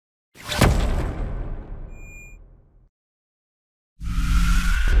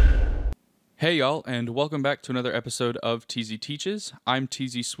Hey y'all, and welcome back to another episode of TZTeaches. I'm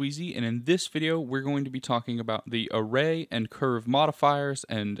TZ Sweezy, and in this video we're going to be talking about the array and curve modifiers,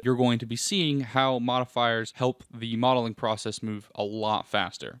 and you're going to be seeing how modifiers help the modeling process move a lot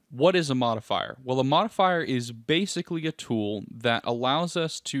faster. What is a modifier? Well, a modifier is basically a tool that allows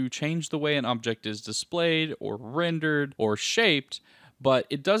us to change the way an object is displayed or rendered or shaped, but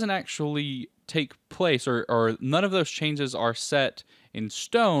it doesn't actually take place, or none of those changes are set in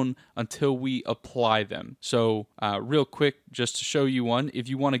stone until we apply them. So real quick, just to show you one, if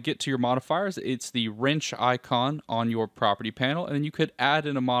you want to get to your modifiers, it's the wrench icon on your property panel, and then you could add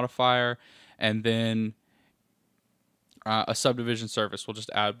in a modifier and then a subdivision surface. We'll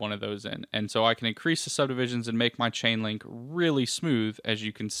just add one of those in. And so I can increase the subdivisions and make my chain link really smooth, as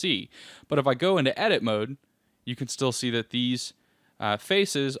you can see. But if I go into edit mode, you can still see that these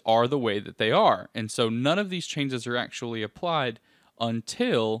faces are the way that they are. And so none of these changes are actually applied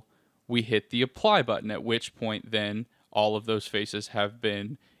until we hit the apply button, at which point then all of those faces have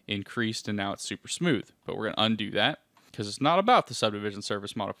been increased and now it's super smooth. But we're going to undo that because it's not about the subdivision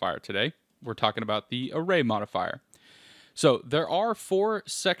surface modifier today. We're talking about the array modifier. So there are four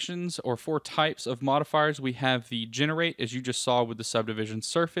sections or four types of modifiers. We have the generate, as you just saw with the subdivision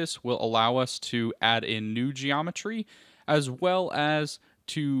surface, will allow us to add in new geometry as well as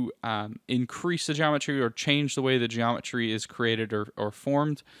to increase the geometry or change the way the geometry is created or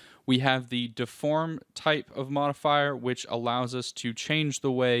formed. We have the deform type of modifier, which allows us to change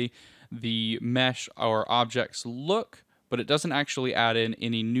the way the mesh or objects look, but it doesn't actually add in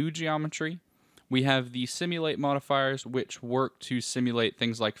any new geometry. We have the simulate modifiers, which work to simulate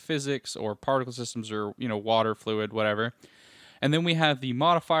things like physics or particle systems or water, fluid, whatever. And then we have the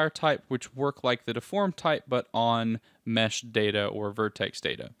modifier type, which work like the deform type, but on mesh data or vertex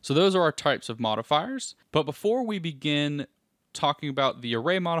data. So those are our types of modifiers. But before we begin talking about the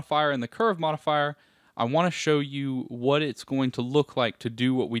array modifier and the curve modifier, I want to show you what it's going to look like to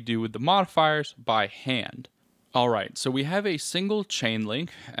do what we do with the modifiers by hand. All right, so we have a single chain link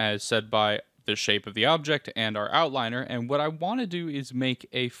as said by the shape of the object and our outliner. And what I want to do is make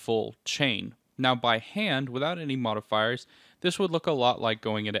a full chain. Now by hand, without any modifiers, this would look a lot like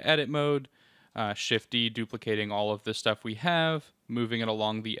going into edit mode, Shift-D, duplicating all of the stuff we have, moving it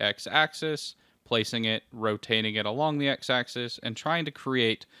along the x-axis, placing it, rotating it along the x-axis, and trying to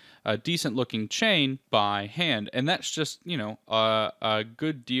create a decent looking chain by hand. And that's just, a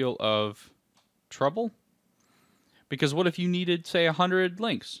good deal of trouble. Because what if you needed, say, 100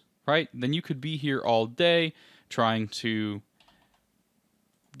 links, right? Then you could be here all day trying to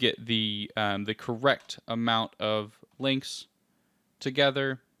get the correct amount of links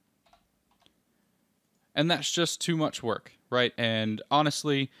together, and that's just too much work, right? And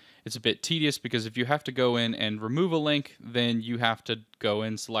honestly, it's a bit tedious because if you have to go in and remove a link, then you have to go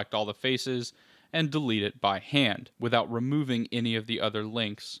in, select all the faces, and delete it by hand without removing any of the other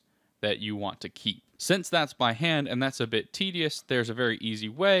links that you want to keep. Since that's by hand and that's a bit tedious, there's a very easy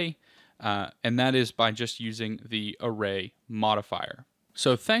way, and that is by just using the array modifier.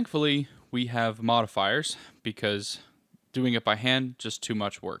 So thankfully, we have modifiers because doing it by hand, just too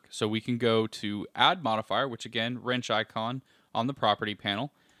much work. So we can go to add modifier, which again, wrench icon on the property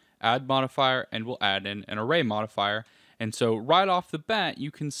panel, add modifier, and we'll add in an array modifier. And so right off the bat, you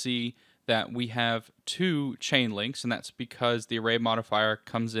can see that we have two chain links, and that's because the array modifier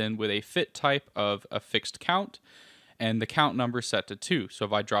comes in with a fit type of a fixed count, and the count number is set to 2. So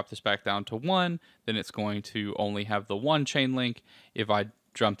if I drop this back down to 1, then it's going to only have the one chain link. If I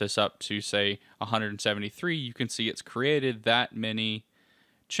jump this up to, say, 173, you can see it's created that many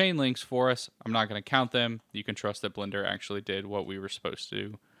chain links for us. I'm not going to count them. You can trust that Blender actually did what we were supposed to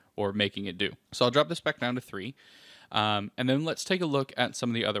do or making it do. So I'll drop this back down to 3. And then let's take a look at some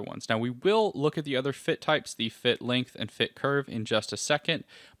of the other ones. Now we will look at the other fit types, the fit length and fit curve, in just a second.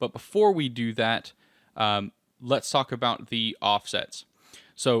 But before we do that, let's talk about the offsets.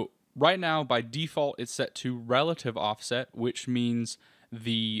 So right now, by default, it's set to relative offset, which means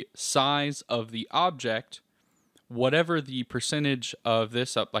the size of the object, whatever the percentage of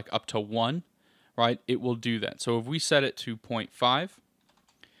this up to 1, right, it will do that. So if we set it to 0.5,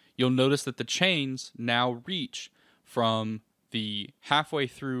 you'll notice that the chains now reach from the halfway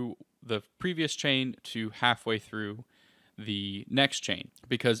through the previous chain to halfway through the next chain,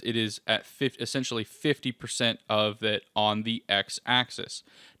 because it is at essentially 50% of it on the x-axis.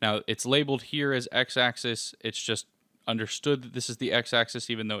 Now it's labeled here as x-axis, it's just understood that this is the x-axis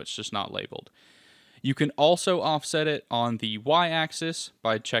even though it's just not labeled. You can also offset it on the y-axis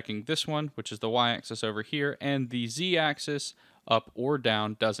by checking this one, which is the y-axis over here, and the z-axis up or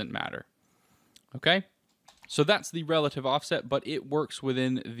down doesn't matter. Okay, so that's the relative offset, but it works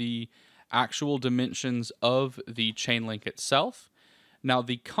within the actual dimensions of the chain link itself. Now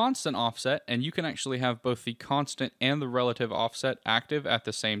the constant offset, and you can actually have both the constant and the relative offset active at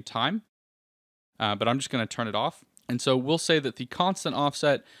the same time, but I'm just going to turn it off. And so we'll say that the constant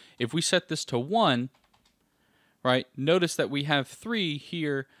offset, if we set this to 1, right, notice that we have 3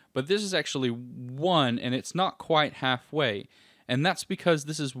 here, but this is actually 1, and it's not quite halfway. And that's because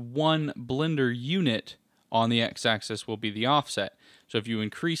this is 1 Blender unit on the x-axis will be the offset. So if you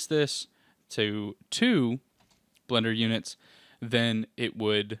increase this to 2 Blender units, then it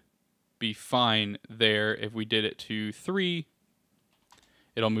would be fine there. If we did it to 3,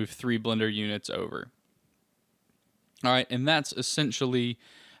 it'll move 3 Blender units over. All right, and that's essentially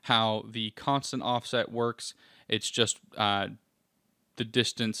how the constant offset works. It's just the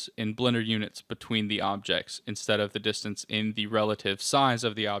distance in Blender units between the objects instead of the distance in the relative size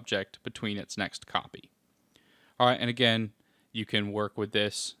of the object between its next copy. All right, and again, you can work with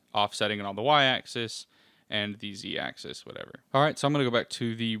this offsetting it on the y-axis and the z-axis, whatever. All right, so I'm going to go back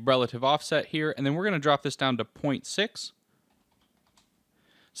to the relative offset here, and then we're going to drop this down to 0.6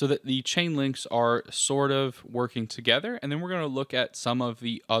 so that the chain links are sort of working together, and then we're going to look at some of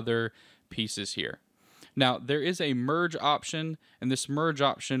the other pieces here. Now, there is a merge option, and this merge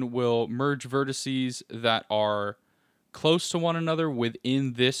option will merge vertices that are close to one another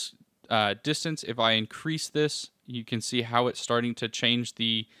within this distance. If I increase this, you can see how it's starting to change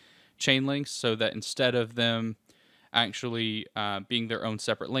the chain links so that instead of them actually being their own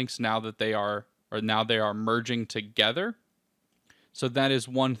separate links, now they are merging together. So that is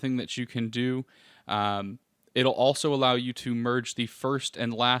one thing that you can do. It'll also allow you to merge the first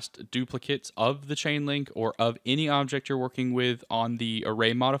and last duplicates of the chain link or of any object you're working with on the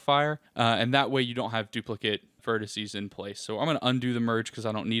array modifier. And that way you don't have duplicate vertices in place. So I'm going to undo the merge because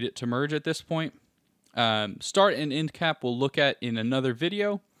I don't need it to merge at this point. Start and end cap we'll look at in another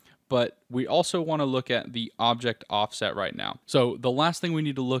video, but we also want to look at the object offset right now. So the last thing we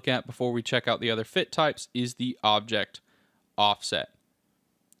need to look at before we check out the other fit types is the object offset.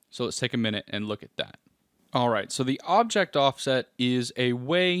 So let's take a minute and look at that. All right, so the object offset is a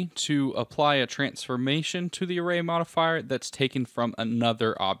way to apply a transformation to the array modifier that's taken from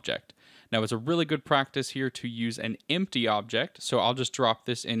another object. Now, it's a really good practice here to use an empty object, so I'll just drop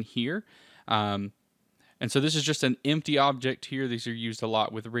this in here. And so this is just an empty object here. These are used a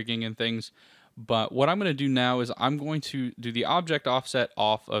lot with rigging and things. But what I'm going to do now is I'm going to do the object offset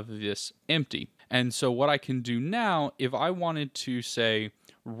off of this empty. And so what I can do now, if I wanted to, say,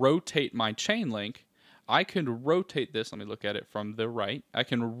 rotate my chain link, I can rotate this. Let me look at it from the right. I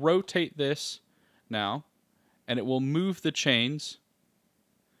can rotate this now, and it will move the chains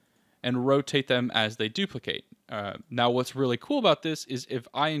and rotate them as they duplicate. Now, what's really cool about this is if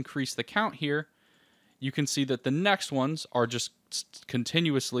I increase the count here, you can see that the next ones are just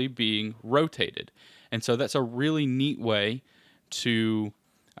continuously being rotated. And so that's a really neat way to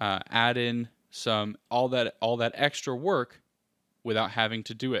add in all that extra work without having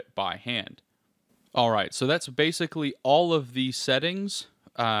to do it by hand. All right, so that's basically all of the settings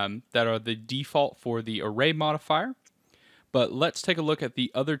that are the default for the array modifier. But let's take a look at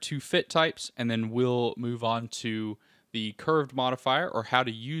the other two fit types, and then we'll move on to the curved modifier, or how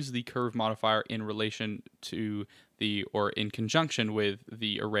to use the curved modifier in relation to or in conjunction with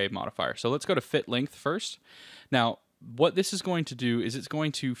the array modifier. So let's go to fit length first. Now, what this is going to do is it's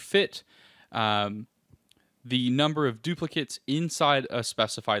going to fit the number of duplicates inside a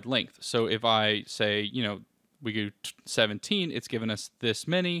specified length. So if I say, we go 17, it's given us this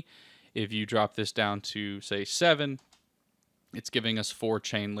many. If you drop this down to, say, 7, it's giving us 4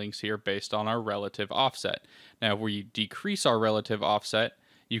 chain links here based on our relative offset. Now, if we decrease our relative offset,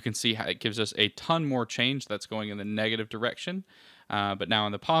 you can see how it gives us a ton more change that's going in the negative direction. But now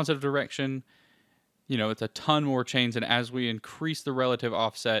in the positive direction, it's a ton more chains. And as we increase the relative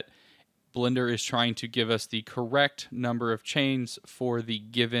offset, Blender is trying to give us the correct number of chains for the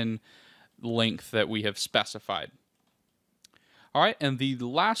given length that we have specified. All right, and the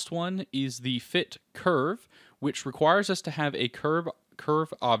last one is the fit curve, which requires us to have a curve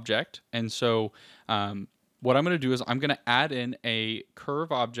object. And so what I'm going to do is I'm going to add in a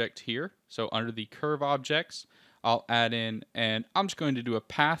curve object here. So under the curve objects, I'll add in, and I'm just going to do a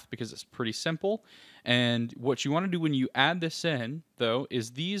path because it's pretty simple. And what you want to do when you add this in, though,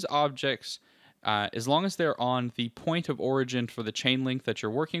 is these objects, as long as they're on the point of origin for the chain link that you're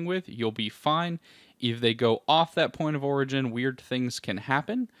working with, you'll be fine. If they go off that point of origin, weird things can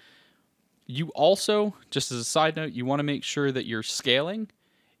happen. You also, just as a side note, you want to make sure that your scaling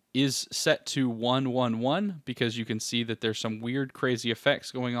is set to 1, 1, 1, because you can see that there's some weird, crazy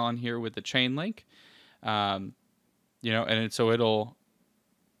effects going on here with the chain link. And so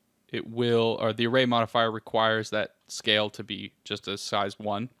it will, or the array modifier requires that scale to be just a size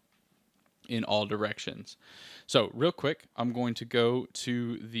 1 in all directions. So real quick, I'm going to go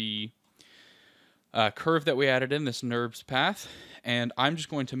to the curve that we added in, this NURBS path, and I'm just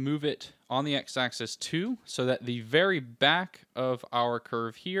going to move it on the x-axis 2 so that the very back of our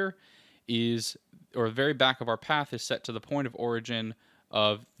curve here is, or the very back of our path is set to the point of origin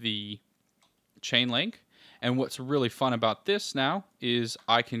of the chain link. And what's really fun about this now is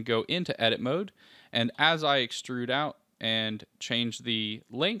I can go into edit mode, and as I extrude out and change the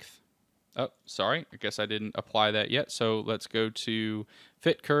length, oh, sorry, I guess I didn't apply that yet. So let's go to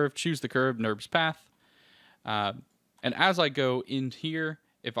fit curve, choose the curve, NURBS path. And as I go in here,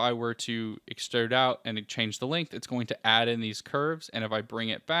 if I were to extrude out and change the length, it's going to add in these curves. And if I bring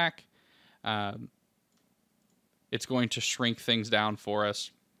it back, it's going to shrink things down for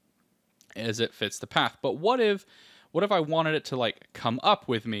us as it fits the path. But what if I wanted it to like come up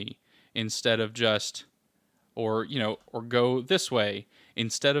with me instead of just, or go this way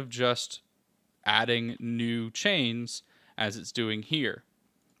instead of just adding new chains as it's doing here?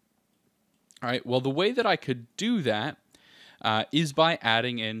 All right, well, the way that I could do that is by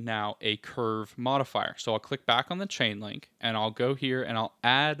adding in now a curve modifier. So I'll click back on the chain link, and I'll go here and I'll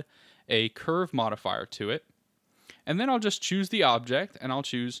add a curve modifier to it. And then I'll just choose the object, and I'll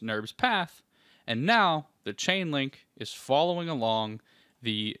choose NURBS path. And now the chain link is following along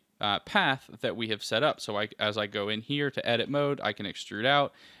the path that we have set up. So as I go in here to edit mode, I can extrude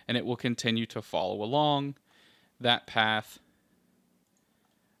out, and it will continue to follow along that path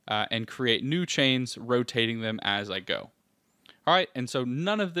and create new chains, rotating them as I go. All right, and so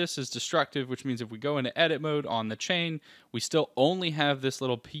none of this is destructive, which means if we go into edit mode on the chain, we still only have this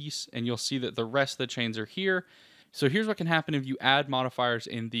little piece, and you'll see that the rest of the chains are here. So here's what can happen if you add modifiers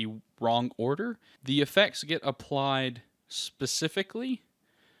in the wrong order. The effects get applied specifically.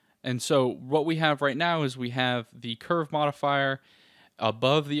 And so what we have right now is we have the curve modifier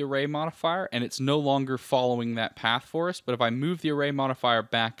above the array modifier, and it's no longer following that path for us. But if I move the array modifier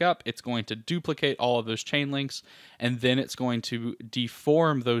back up, it's going to duplicate all of those chain links, and then it's going to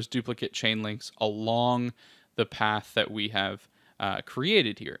deform those duplicate chain links along the path that we have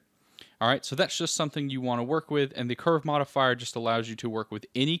created here. All right, so that's just something you want to work with, and the curve modifier just allows you to work with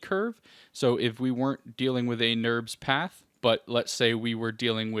any curve. So if we weren't dealing with a NURBS path, but let's say we were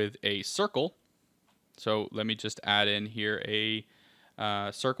dealing with a circle, so let me just add in here a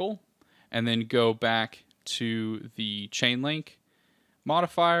circle, and then go back to the chain link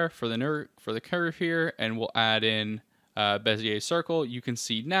modifier for the curve here, and we'll add in Bezier circle. You can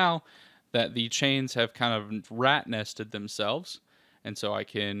see now that the chains have kind of rat nested themselves, and so I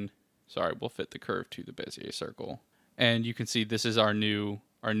can, sorry, we'll fit the curve to the Bezier circle, and you can see this is our new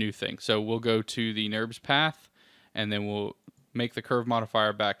thing. So we'll go to the NURBS path, and then we'll make the curve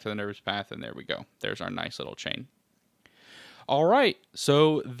modifier back to the NURBS path, and there we go. There's our nice little chain. All right,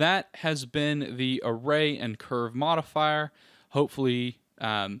 so that has been the array and curve modifier. Hopefully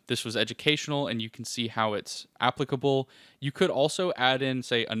this was educational and you can see how it's applicable. You could also add in,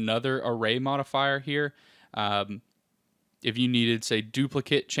 say, another array modifier here if you needed, say,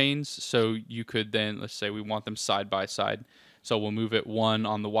 duplicate chains. So you could then, let's say we want them side by side. So we'll move it 1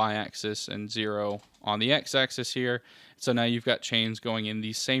 on the y-axis and 0 on the x-axis here. So now you've got chains going in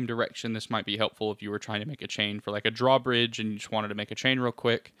the same direction. This might be helpful if you were trying to make a chain for like a drawbridge and you just wanted to make a chain real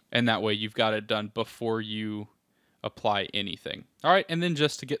quick. And that way you've got it done before you apply anything. All right, and then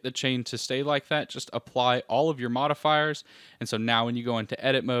just to get the chain to stay like that, just apply all of your modifiers. And so now when you go into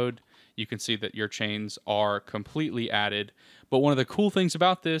edit mode, you can see that your chains are completely added. But one of the cool things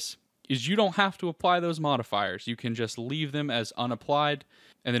about this is you don't have to apply those modifiers. You can just leave them as unapplied.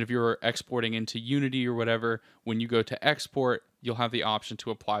 And then if you're exporting into Unity or whatever, when you go to export, you'll have the option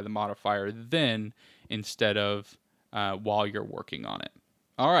to apply the modifier then instead of while you're working on it.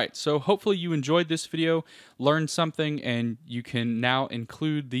 All right, so hopefully you enjoyed this video, learned something, and you can now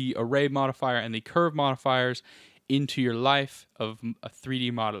include the array modifier and the curve modifiers into your life of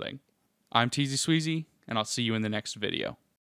 3D modeling. I'm TZTeaches, and I'll see you in the next video.